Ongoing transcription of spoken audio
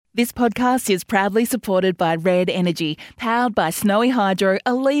This podcast is proudly supported by Red Energy, powered by Snowy Hydro,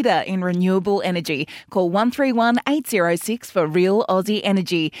 a leader in renewable energy. Call 131 806 for real Aussie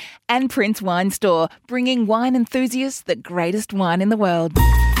energy. And Prince Wine Store, bringing wine enthusiasts the greatest wine in the world.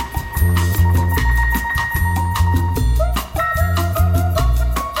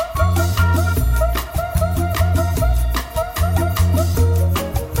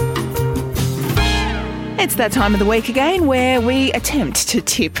 It's that time of the week again where we attempt to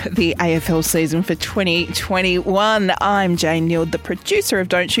tip the AFL season for 2021. I'm Jane Neild, the producer of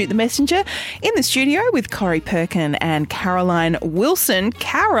Don't Shoot the Messenger, in the studio with Corey Perkin and Caroline Wilson.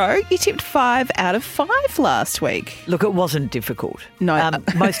 Caro, you tipped 5 out of 5 last week. Look, it wasn't difficult. No.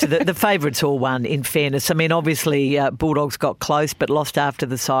 Most of the favourites all won, in fairness. I mean, obviously, Bulldogs got close but lost after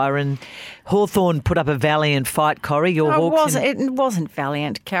the siren. Hawthorn put up a valiant fight, Corey. It wasn't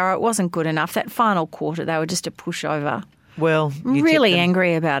valiant, Caro. It wasn't good enough. That final quarter, they were just a pushover. Well, really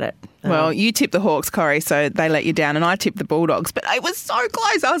angry about it. Well, you tipped the Hawks, Corey, so they let you down, and I tipped the Bulldogs, but it was so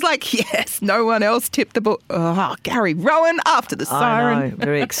close. I was like, yes, no one else tipped the Gary Rowan after the siren. I know,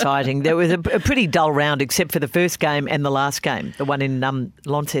 very exciting. There was a pretty dull round, except for the first game and the last game, the one in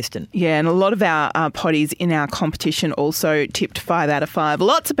Launceston. Yeah, and a lot of our potties in our competition also tipped 5 out of 5.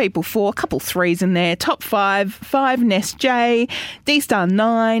 Lots of people 4, a couple 3s in there. Top 5 Ness J, D-Star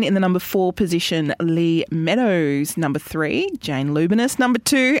 9 in the number 4 position, Lee Meadows, number 3, Jane Lubinas, number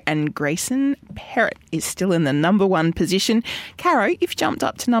 2, and Grayson Perrott is still in the number 1 position. Caro, you've jumped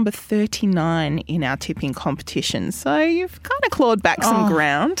up to number 39 in our tipping competition, so you've kind of clawed back some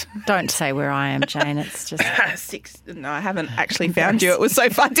ground. Don't say where I am, Jane. It's just 6. No, I haven't actually found you. It was so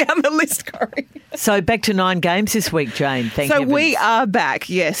far down the list, Corey. So back to 9 games this week, Jane. Thank you. So we are back,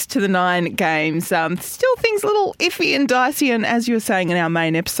 yes, to the 9 games. Still things a little iffy and dicey, and as you were saying in our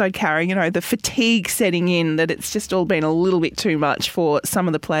main episode, Caro, you know, the fatigue setting in, that it's just all been a little bit too much for some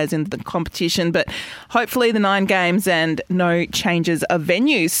of the players in the competition, but hopefully the 9 games and no changes of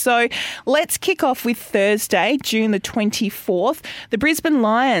venues. So let's kick off with Thursday, June the 24th. The Brisbane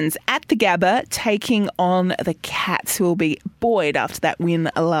Lions at the Gabba taking on the Cats, who will be buoyed after that win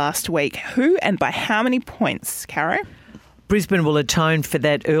last week. Who and by how many points, Caro? Brisbane will atone for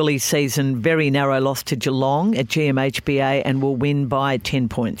that early season very narrow loss to Geelong at GMHBA and will win by 10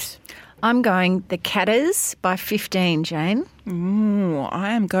 points. I'm going the Catters by 15, Jane.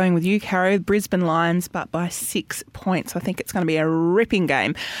 I am going with you, Caro. Brisbane Lions, but by 6 points. I think it's going to be a ripping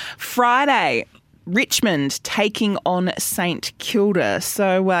game. Friday, Richmond taking on St Kilda.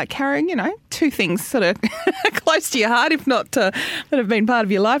 So, Caro, you know, 2 things sort of close to your heart, if not that have been part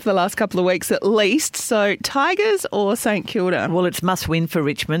of your life the last couple of weeks at least. So, Tigers or St Kilda? Well, it's must win for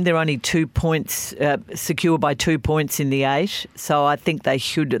Richmond. They're only 2 points, secure by 2 points in the 8. So I think they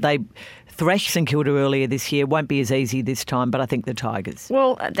thrashed St Kilda earlier this year. Won't be as easy this time, but I think the Tigers.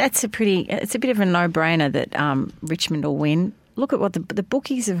 Well, it's a bit of a no-brainer that Richmond will win. Look at what the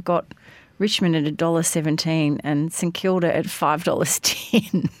bookies have got. Richmond at $1.17 and St Kilda at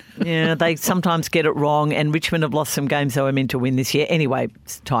 $5.10. Yeah, they sometimes get it wrong, and Richmond have lost some games they were meant to win this year. Anyway,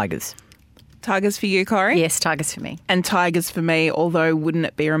 it's Tigers. Tigers for you, Corey? Yes, Tigers for me. And Tigers for me, although wouldn't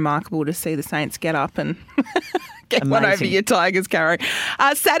it be remarkable to see the Saints get up and get one over your Tigers, Caro.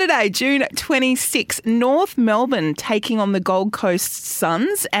 Saturday, June 26, North Melbourne taking on the Gold Coast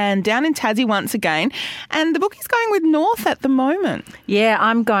Suns, and down in Tassie once again. And the bookie's going with North at the moment. Yeah,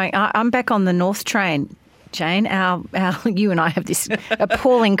 I'm back on the North train, Jane. You and I have this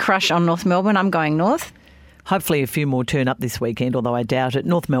appalling crush on North Melbourne. I'm going North. Hopefully a few more turn up this weekend, although I doubt it.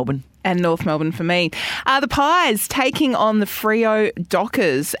 North Melbourne. And North Melbourne for me. The Pies taking on the Freo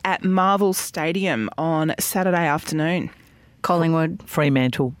Dockers at Marvel Stadium on Saturday afternoon. Collingwood.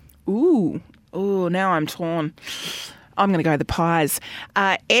 Fremantle. Ooh, now I'm torn. I'm going to go the Pies.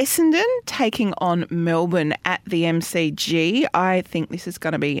 Essendon taking on Melbourne at the MCG. I think this is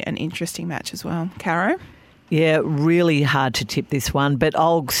going to be an interesting match as well. Caro? Yeah, really hard to tip this one, but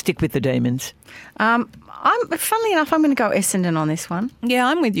I'll stick with the Demons. Funnily enough, I'm going to go Essendon on this one. Yeah,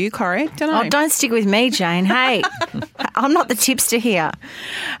 I'm with you, Corey. Don't stick with me, Jane. Hey, I'm not the tipster here.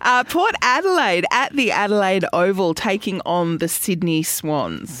 Port Adelaide at the Adelaide Oval taking on the Sydney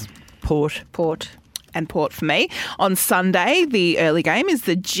Swans. Port. And Port for me. On Sunday, the early game is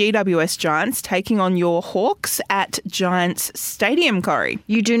the GWS Giants taking on your Hawks at Giants Stadium, Corey.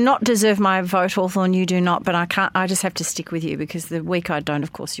 You do not deserve my vote, Hawthorn. You do not, but I just have to stick with you because the week I don't,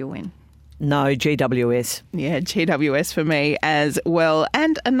 of course, you'll win. No, GWS. Yeah, GWS for me as well.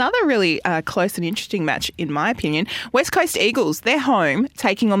 And another really close and interesting match, in my opinion, West Coast Eagles, they're home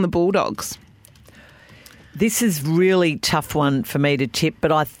taking on the Bulldogs. This is really tough one for me to tip,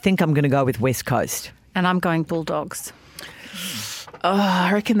 but I think I'm going to go with West Coast. And I'm going Bulldogs.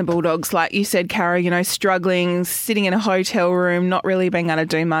 I reckon the Bulldogs, like you said, Cara, struggling, sitting in a hotel room, not really being able to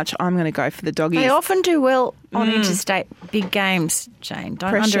do much. I'm going to go for the Doggies. They often do well on interstate big games, Jane. Don't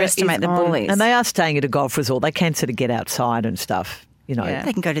Pressure underestimate is the on. Bullies. And they are staying at a golf resort. They can sort of get outside and stuff. Yeah.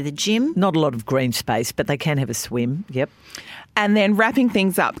 They can go to the gym. Not a lot of green space, but they can have a swim. Yep. And then wrapping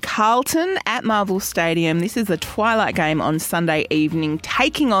things up, Carlton at Marvel Stadium. This is a twilight game on Sunday evening,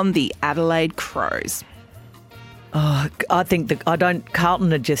 taking on the Adelaide Crows. I think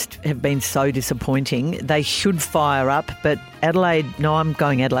Carlton have been so disappointing. They should fire up, but Adelaide, no, I'm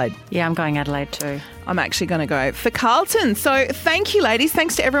going Adelaide. Yeah, I'm going Adelaide too. I'm actually going to go for Carlton. So thank you, ladies.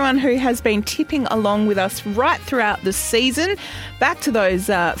 Thanks to everyone who has been tipping along with us right throughout the season. Back to those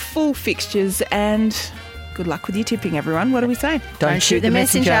full fixtures, and good luck with your tipping, everyone. What do we say? Don't shoot the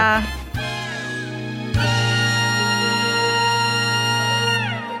messenger.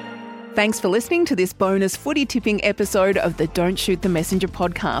 Thanks for listening to this bonus footy tipping episode of the Don't Shoot the Messenger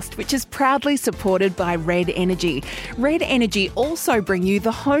podcast, which is proudly supported by Red Energy. Red Energy also bring you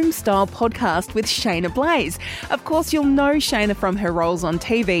the Homestyle podcast with Shayna Blaze. Of course, you'll know Shayna from her roles on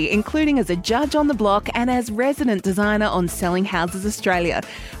TV, including as a judge on The Block and as resident designer on Selling Houses Australia.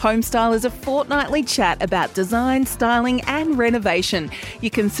 Homestyle is a fortnightly chat about design, styling and renovation. You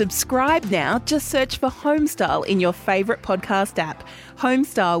can subscribe now. Just search for Homestyle in your favourite podcast app.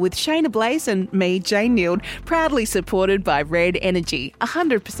 Homestyle with Shayna Blaze and me, Jane Neild, proudly supported by Red Energy,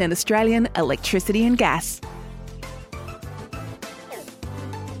 100% Australian electricity and gas.